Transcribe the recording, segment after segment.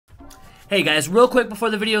Hey guys, real quick before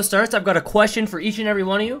the video starts, I've got a question for each and every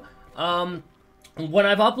one of you. When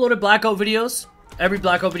I've uploaded Blackout videos, every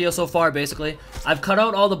Blackout video so far basically, I've cut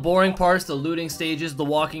out all the boring parts, the looting stages, the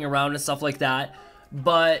walking around and stuff like that,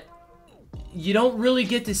 but you don't really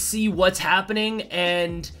get to see what's happening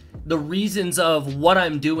and the reasons of what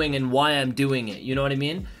I'm doing and why I'm doing it, you know what I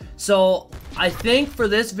mean? So I think for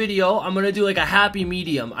this video, I'm gonna do like a happy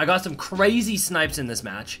medium. I got some crazy snipes in this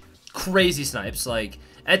match. Crazy snipes, like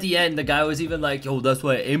at the end the guy was even like, yo, that's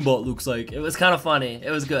what aimbot looks like. It was kind of funny.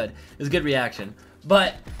 It was good. It was a good reaction.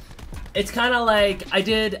 But it's kind of like I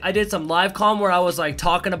did some live comm where I was like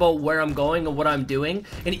talking about where I'm going and what I'm doing,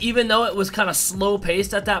 and even though it was kind of slow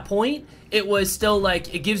paced at that point, it was still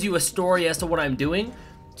like it gives you a story as to what I'm doing.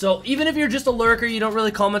 So even if you're just a lurker, you don't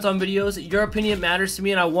really comment on videos, your opinion matters to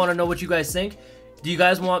me and I want to know what you guys think. Do you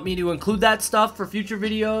guys want me to include that stuff for future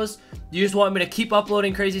videos? Do you just want me to keep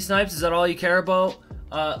uploading crazy snipes? Is that all you care about?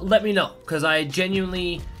 Let me know, because I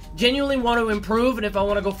genuinely want to improve, and if I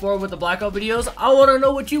want to go forward with the Blackout videos, I want to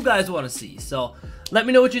know what you guys want to see. So let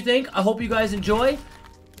me know what you think. I hope you guys enjoy,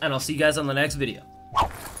 and I'll see you guys on the next video.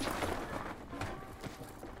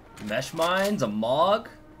 Mesh mines, a Mog.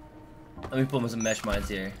 Let me put some mesh mines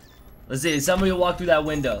here. Let's see, somebody will walk through that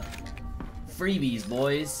window. Freebies,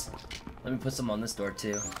 boys. Let me put some on this door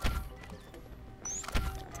too.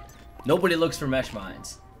 Nobody looks for mesh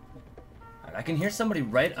mines. Alright, I can hear somebody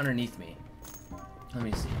right underneath me. Let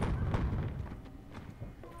me see.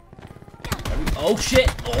 Oh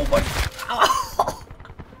shit! Oh my!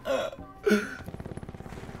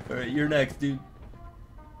 Alright, you're next, dude.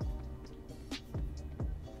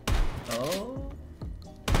 Oh.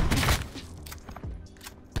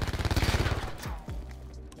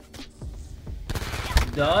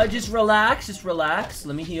 Duh, just relax, just relax.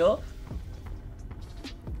 Let me heal.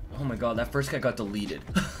 Oh my god, that first guy got deleted.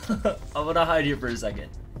 I'm gonna hide here for a second.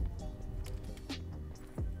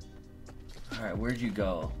 Alright, where'd you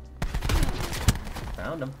go?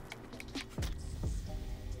 Found him.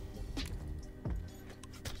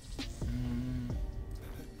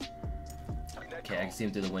 Okay, I can see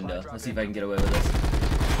him through the window. Let's see if I can get away with this.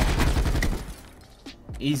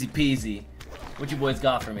 Easy peasy. What you boys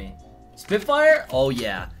got for me? Spitfire? Oh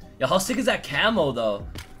yeah. Yo, how sick is that camo though?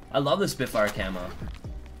 I love the Spitfire camo.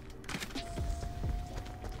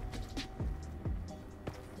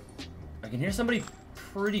 I can hear somebody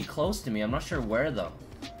pretty close to me. I'm not sure where though.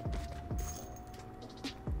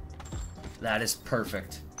 That is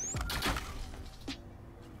perfect.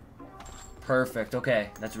 Perfect.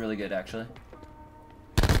 Okay, that's really good actually.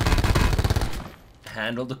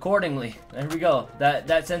 Handled accordingly. There we go.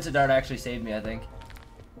 That sensor dart actually saved me, I think.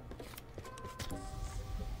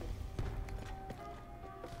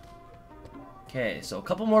 Okay, so a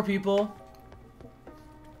couple more people.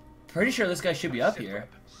 Pretty sure this guy should be up here.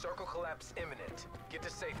 Circle collapse imminent. Get to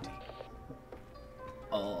safety.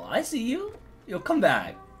 Oh, I see you. Yo, come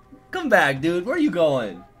back. Come back, dude. Where are you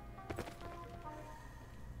going?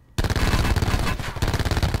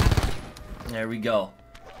 There we go.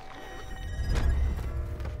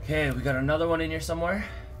 Okay, we got another one in here somewhere.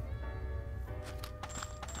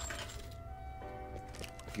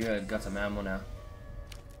 Good, got some ammo now.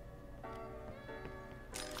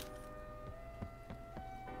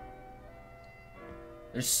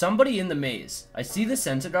 There's somebody in the maze. I see the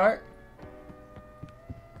sensor dart,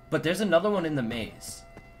 but there's another one in the maze.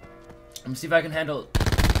 Let me see if I can handle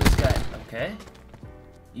this guy. Okay.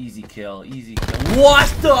 Easy kill, easy kill. What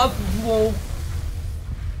the? Whoa.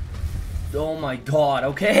 Oh my god,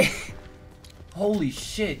 okay. Holy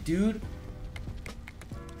shit, dude.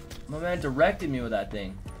 My man directed me with that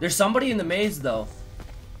thing. There's somebody in the maze, though.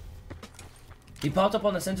 He popped up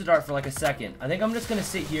on the sensor dart for like a second. I think I'm just gonna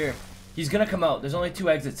sit here. He's gonna come out. There's only 2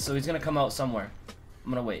 exits, so he's gonna come out somewhere.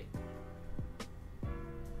 I'm gonna wait.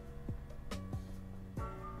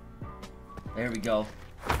 There we go.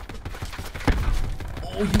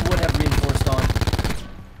 Oh, you would have reinforced on.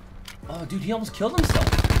 Oh, dude, he almost killed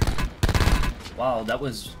himself. Wow, that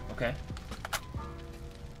was... okay.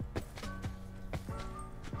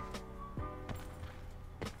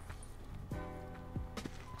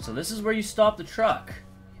 So this is where you stop the truck.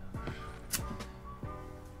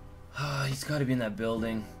 He's got to be in that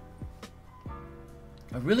building.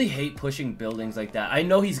 I really hate pushing buildings like that. I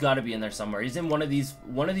know he's got to be in there somewhere. He's in one of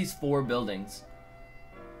these 4 buildings.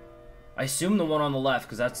 I assume the one on the left,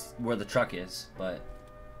 because that's where the truck is. But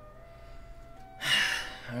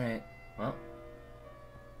all right, well,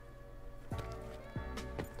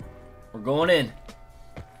 we're going in.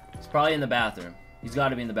 He's probably in the bathroom. He's got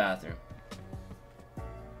to be in the bathroom.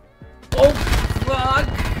 Oh fuck!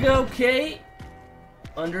 Okay.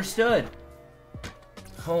 Understood.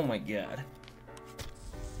 Oh my god.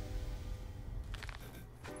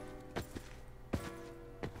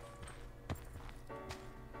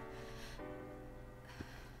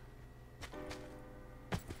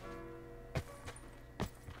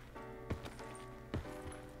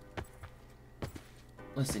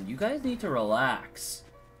 Listen, you guys need to relax.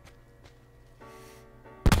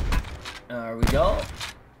 There we go.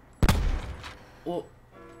 Well,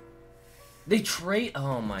 they trade.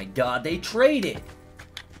 Oh my god, they traded.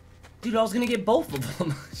 Dude, I was gonna get both of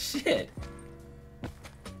them. Shit.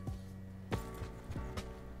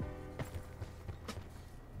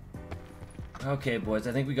 Okay, boys,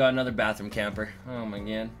 I think we got another bathroom camper. Oh my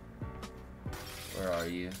god. Where are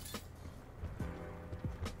you?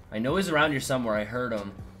 I know he's around here somewhere. I heard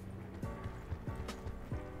him.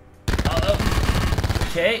 Oh.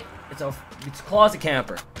 Okay, it's a closet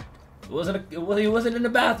camper. He wasn't in the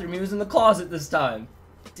bathroom. He was in the closet this time.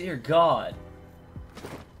 Dear God.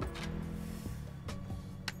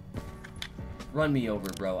 Run me over,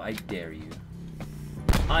 bro. I dare you.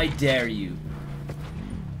 I dare you.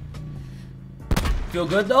 Feel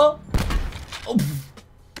good though? Oh.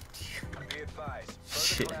 Be advised.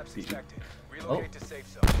 Shit. Collapse detected. Relocate to safe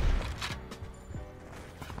zone.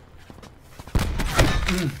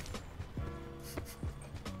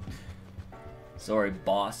 Sorry,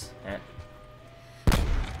 boss.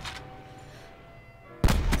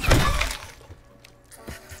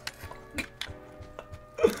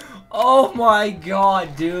 Oh my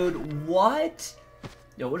god, dude. What?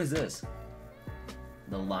 Yo, what is this?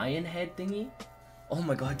 The lion head thingy? Oh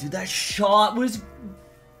my god, dude, that shot was...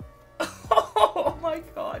 Oh my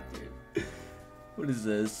god, dude. What is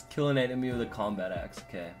this? Kill an enemy with a combat axe.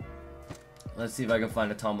 Okay. Let's see if I can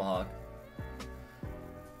find a tomahawk.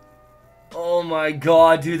 Oh my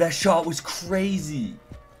god, dude, that shot was crazy.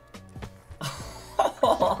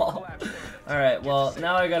 Alright, well,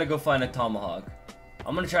 now I gotta go find a tomahawk.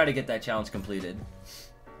 I'm gonna try to get that challenge completed.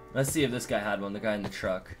 Let's see if this guy had one, the guy in the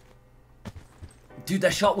truck. Dude,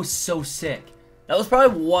 that shot was so sick. That was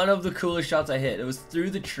probably one of the coolest shots I hit. It was through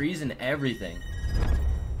the trees and everything.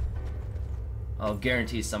 I'll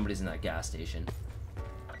guarantee somebody's in that gas station.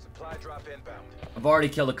 Supply drop inbound. I've already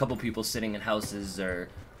killed a couple people sitting in houses or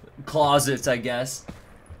closets, I guess.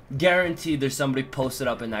 Guaranteed there's somebody posted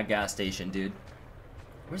up in that gas station, dude.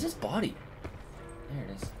 Where's his body? There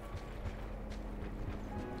it is.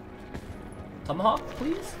 Tomahawk,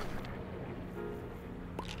 please?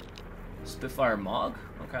 Spitfire Mog?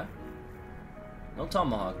 Okay. No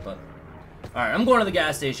tomahawk, but... Alright, I'm going to the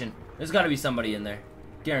gas station. There's gotta be somebody in there.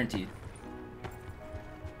 Guaranteed.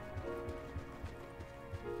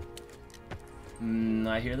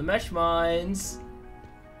 I hear the mesh mines.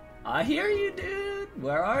 I hear you, dude.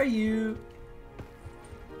 Where are you?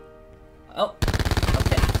 Oh.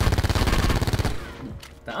 Okay.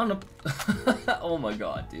 Found him. Oh my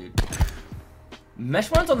god, dude.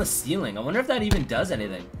 Mesh mines on the ceiling. I wonder if that even does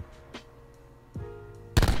anything.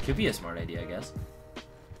 Could be a smart idea, I guess.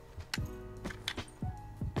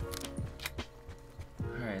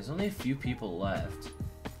 Alright, there's only a few people left.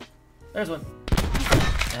 There's one.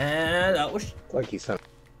 And that was... Like you said.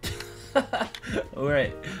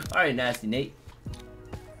 Alright. Alright, Nasty Nate.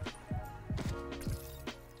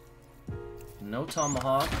 No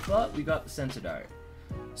tomahawk, but we got the sensor dart.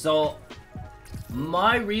 So,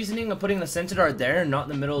 my reasoning of putting the sensor dart there, not in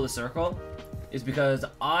the middle of the circle, is because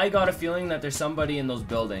I got a feeling that there's somebody in those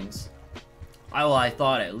buildings. Well, I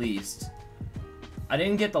thought at least. I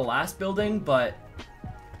didn't get the last building, but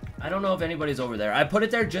I don't know if anybody's over there. I put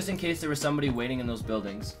it there just in case there was somebody waiting in those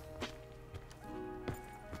buildings.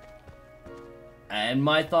 And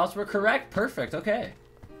my thoughts were correct. Perfect. Okay.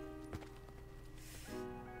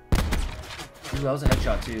 Ooh, that was a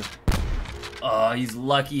headshot too. Oh, he's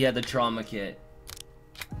lucky he had the trauma kit.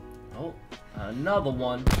 Oh, another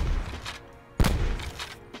one.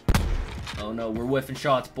 Oh no, we're whiffing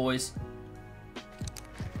shots, boys.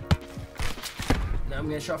 Now I'm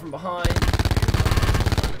getting shot from behind.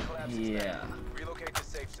 Yeah. Relocate to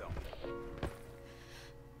safe zone.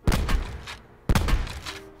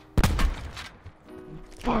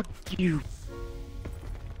 Fuck you.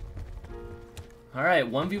 Alright,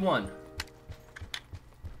 1v1.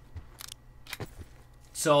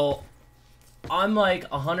 So, I'm like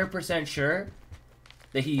 100% sure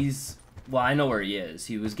that he's... Well, I know where he is.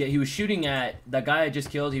 He was shooting at... That guy I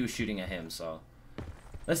just killed, he was shooting at him, so...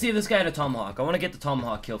 Let's see if this guy had a tomahawk. I want to get the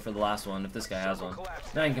tomahawk kill for the last one, if this guy has one.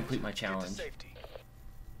 Then I can complete my challenge.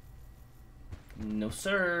 No,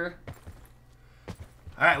 sir.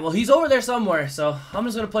 Alright, well, he's over there somewhere, so I'm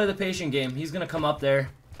just going to play the patient game. He's going to come up there,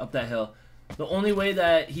 up that hill. The only way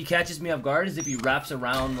that he catches me off guard is if he wraps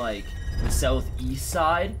around, like, southeast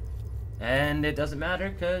side, and it doesn't matter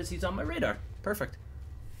because he's on my radar. Perfect.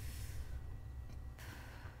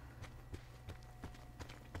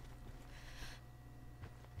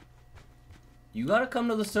 You gotta come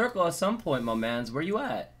to the circle at some point, my mans. Where you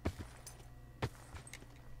at?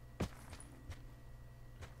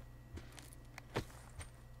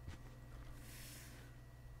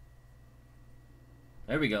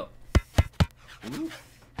 There we go. Ooh.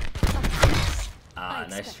 Ah,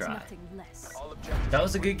 nice try. That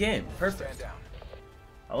was a good game. Perfect.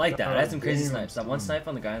 I like that. I had some crazy snipes. That one snipe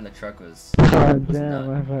on the guy in the truck was... God damn,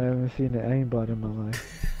 I've ever seen an aimbot in my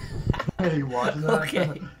life. Hey, you watching that?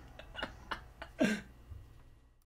 Okay.